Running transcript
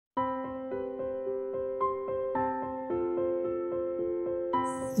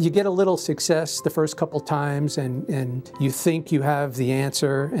You get a little success the first couple times and you think you have the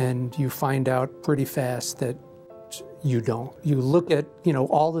answer, and you find out pretty fast that you don't. You look at,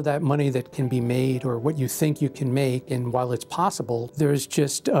 all of that money that can be made or what you think you can make, and while it's possible, there's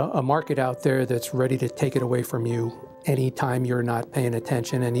just a market out there that's ready to take it away from you anytime you're not paying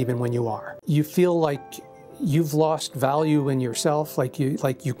attention, and even when you are. You feel like you've lost value in yourself, like you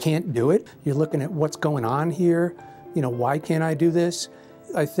can't do it. You're looking at what's going on here. Why can't I do this?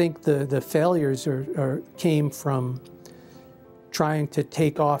 I think the failures came from trying to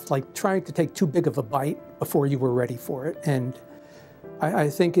take too big of a bite before you were ready for it. And I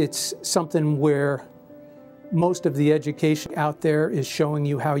think it's something where most of the education out there is showing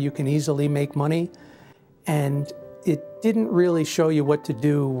you how you can easily make money, and it didn't really show you what to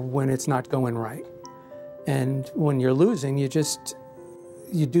do when it's not going right. And when you're losing,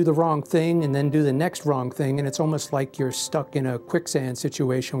 you do the wrong thing and then do the next wrong thing, and it's almost like you're stuck in a quicksand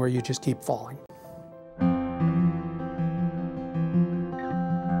situation where you just keep falling.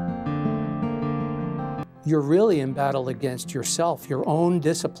 You're really in battle against yourself, your own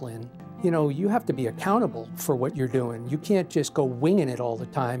discipline. You have to be accountable for what you're doing. You can't just go winging it all the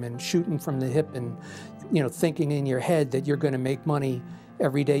time and shooting from the hip and, thinking in your head that you're going to make money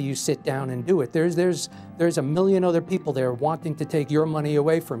every day you sit down and do it. There's a million other people there wanting to take your money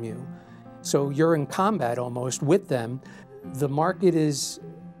away from you. So you're in combat almost with them. The market is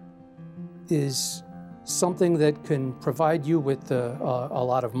something that can provide you with a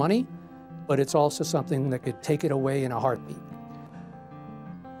lot of money, but it's also something that could take it away in a heartbeat.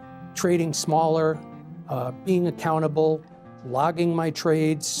 Trading smaller, being accountable, logging my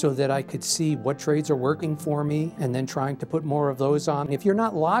trades so that I could see what trades are working for me, and then trying to put more of those on. If you're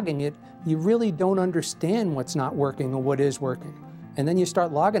not logging it, you really don't understand what's not working or what is working. And then you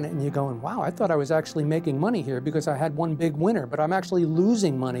start logging it and you're going, wow, I thought I was actually making money here because I had one big winner, but I'm actually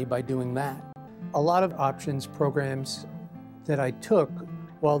losing money by doing that. A lot of options programs that I took,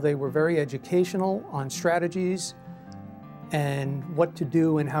 while they were very educational on strategies and what to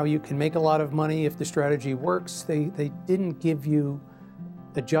do and how you can make a lot of money if the strategy works, they didn't give you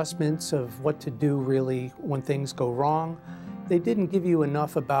adjustments of what to do really when things go wrong. They didn't give you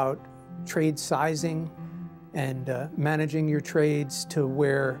enough about trade sizing and managing your trades to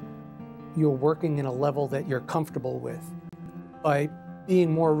where you're working in a level that you're comfortable with. By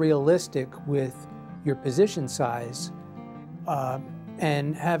being more realistic with your position size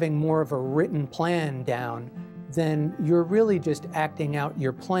and having more of a written plan down, then you're really just acting out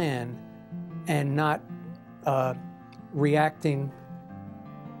your plan and not reacting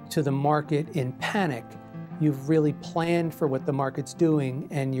to the market in panic. You've really planned for what the market's doing,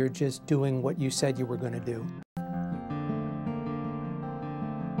 and you're just doing what you said you were going to do.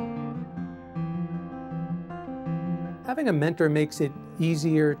 Having a mentor makes it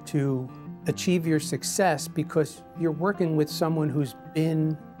easier to achieve your success because you're working with someone who's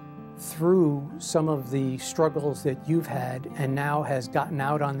been through some of the struggles that you've had and now has gotten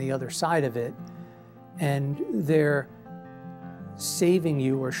out on the other side of it, and they're saving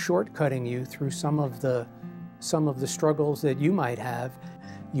you or shortcutting you through some of the struggles that you might have.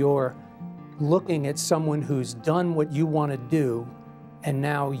 You're looking at someone who's done what you want to do, and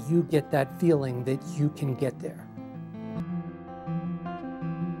now you get that feeling that you can get there.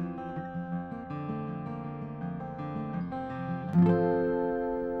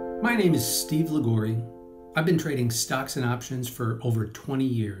 My name is Steve Liguori. I've been trading stocks and options for over 20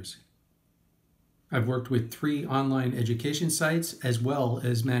 years. I've worked with 3 online education sites as well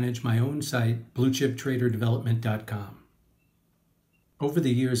as manage my own site, bluechiptraderdevelopment.com. Over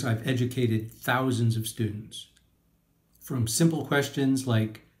the years, I've educated thousands of students. From simple questions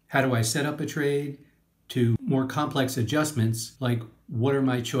like, how do I set up a trade, to more complex adjustments like, what are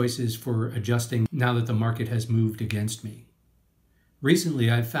my choices for adjusting now that the market has moved against me? Recently,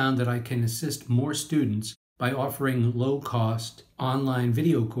 I've found that I can assist more students by offering low-cost online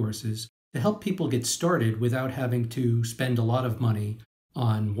video courses to help people get started without having to spend a lot of money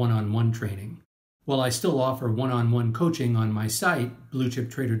on one-on-one training. While I still offer one-on-one coaching on my site,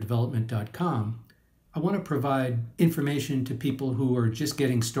 bluechiptraderdevelopment.com, I want to provide information to people who are just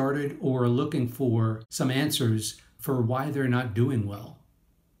getting started or are looking for some answers for why they're not doing well.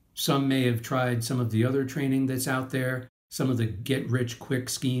 Some may have tried some of the other training that's out there, some of the get-rich-quick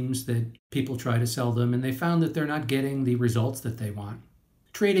schemes that people try to sell them, and they found that they're not getting the results that they want.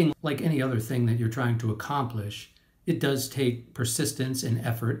 Trading, like any other thing that you're trying to accomplish, it does take persistence and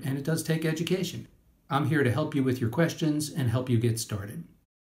effort, and it does take education. I'm here to help you with your questions and help you get started.